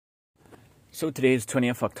So today is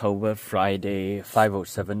 20th October, Friday,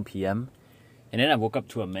 5:07 p.m. And then I woke up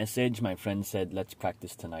to a message. My friend said, let's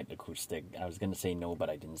practice tonight acoustic. I was going to say no, but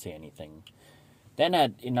I didn't say anything. Then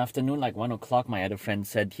in afternoon, like 1 o'clock, my other friend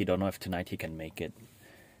said he don't know if tonight he can make it.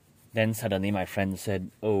 Then suddenly my friend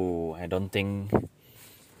said, oh, I don't think...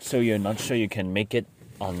 So you're not sure you can make it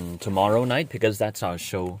on tomorrow night? Because that's our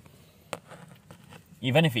show.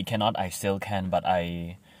 Even if he cannot, I still can, but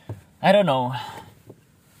I don't know.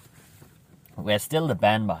 We're still the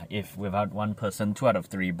band, but if without one person, 2 out of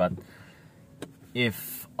 3, but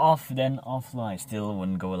if off, then off, I still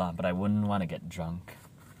wouldn't go lah, but I wouldn't want to get drunk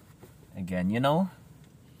again, you know?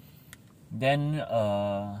 Then,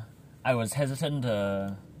 I was hesitant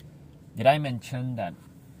did I mention that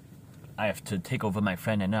I have to take over my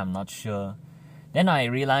friend and I'm not sure? Then I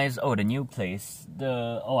realized, the new place,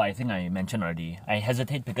 I think I mentioned already. I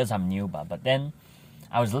hesitate because I'm new, but then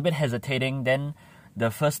I was a little bit hesitating. Then the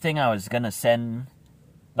first thing I was gonna send,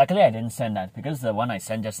 luckily I didn't send that because the one I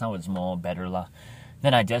sent just now was more better lah.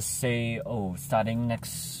 Then I just say, starting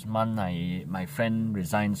next month, my friend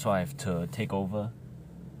resigned, so I have to take over.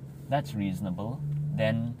 That's reasonable.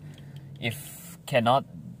 Then, if cannot,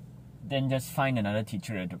 then just find another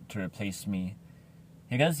teacher to replace me.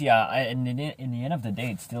 Because in the end of the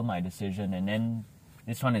day, it's still my decision, and then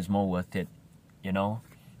this one is more worth it, you know.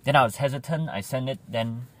 Then I was hesitant. I sent it.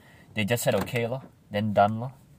 Then they just said okay, lor. Then done, lor.